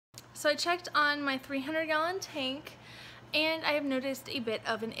So I checked on my 300-gallon tank and I have noticed a bit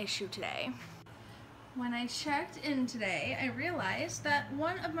of an issue today. When I checked in today, I realized that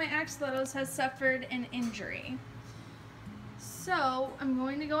one of my axolotls has suffered an injury. So I'm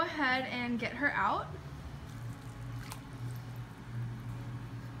going to go ahead and get her out.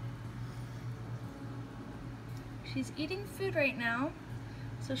 She's eating food right now,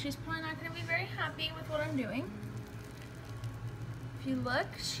 so she's probably not going to be very happy with what I'm doing. If you look,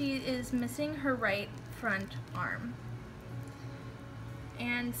 she is missing her right front arm.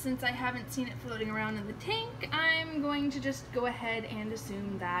 And since I haven't seen it floating around in the tank, I'm going to just go ahead and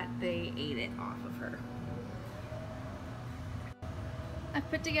assume that they ate it off of her. I've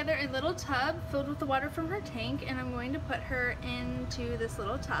put together a little tub filled with the water from her tank, and I'm going to put her into this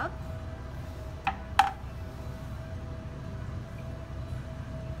little tub.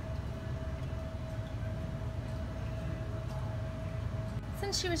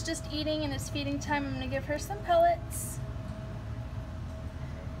 Since she was just eating and it's feeding time, I'm going to give her some pellets.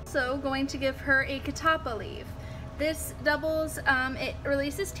 Also going to give her a catappa leaf. This doubles, it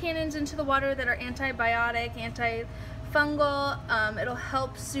releases tannins into the water that are antibiotic, antifungal. It'll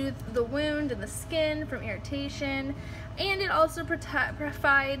help soothe the wound and the skin from irritation, and it also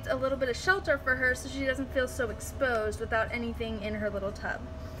provides a little bit of shelter for her so she doesn't feel so exposed without anything in her little tub.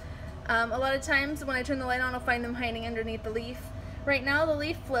 A lot of times when I turn the light on, I'll find them hiding underneath the leaf. Right now the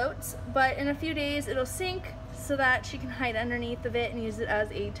leaf floats, but in a few days it'll sink so that she can hide underneath of it and use it as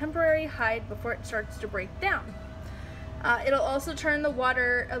a temporary hide before it starts to break down. It'll also turn the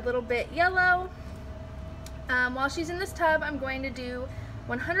water a little bit yellow. While she's in this tub, I'm going to do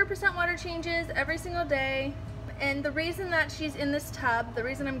 100% water changes every single day. And the reason that she's in this tub, the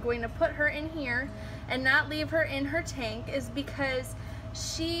reason I'm going to put her in here and not leave her in her tank, is because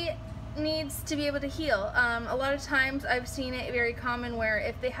she needs to be able to heal. A lot of times I've seen it very common where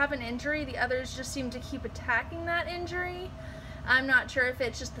if they have an injury, the others just seem to keep attacking that injury. I'm not sure if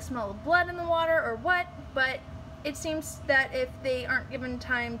it's just the smell of blood in the water or what, but it seems that if they aren't given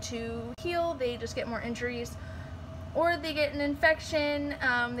time to heal, they just get more injuries, or they get an infection,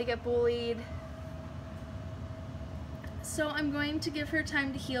 they get bullied. So I'm going to give her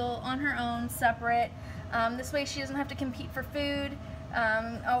time to heal on her own, separate. This way she doesn't have to compete for food.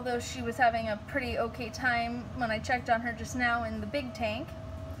 Although she was having a pretty okay time when I checked on her just now in the big tank.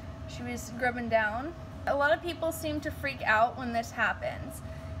 She was grubbing down. A lot of people seem to freak out when this happens.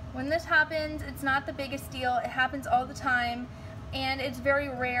 When this happens, it's not the biggest deal. It happens all the time, and it's very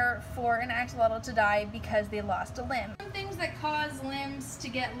rare for an axolotl to die because they lost a limb. Some things that cause limbs to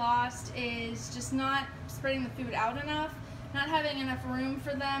get lost is just not spreading the food out enough, not having enough room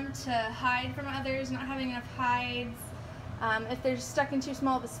for them to hide from others, not having enough hides. If they're stuck in too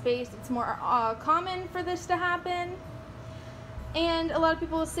small of a space, it's more common for this to happen. And a lot of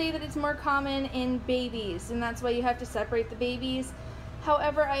people will say that it's more common in babies, and that's why you have to separate the babies.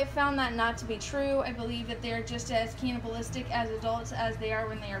 However, I have found that not to be true. I believe that they're just as cannibalistic as adults as they are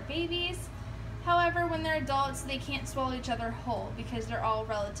when they are babies. However, when they're adults, they can't swallow each other whole because they're all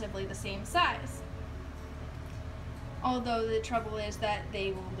relatively the same size. Although the trouble is that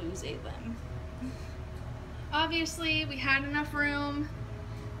they will lose a limb. Obviously, we had enough room,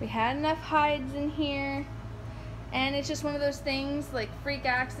 we had enough hides in here, and it's just one of those things, like freak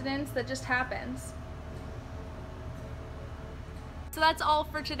accidents, that just happens. So that's all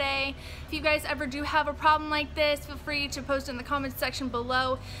for today. If you guys ever do have a problem like this, feel free to post in the comments section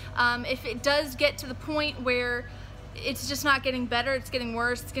below. If it does get to the point where it's just not getting better, it's getting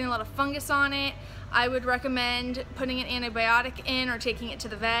worse, it's getting a lot of fungus on it, I would recommend putting an antibiotic in or taking it to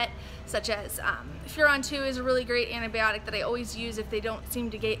the vet, such as Furon 2 is a really great antibiotic that I always use if they don't seem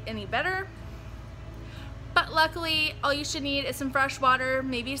to get any better. But luckily, all you should need is some fresh water,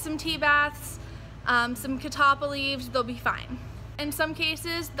 maybe some tea baths, some catappa leaves, they'll be fine. In some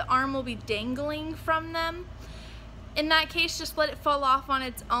cases, the arm will be dangling from them. In that case, just let it fall off on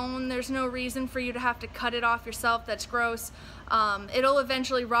its own. There's no reason for you to have to cut it off yourself. That's gross. It'll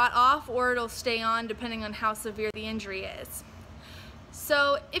eventually rot off, or it'll stay on depending on how severe the injury is.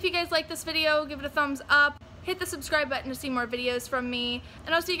 So if you guys like this video, give it a thumbs up, hit the subscribe button to see more videos from me,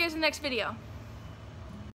 and I'll see you guys in the next video.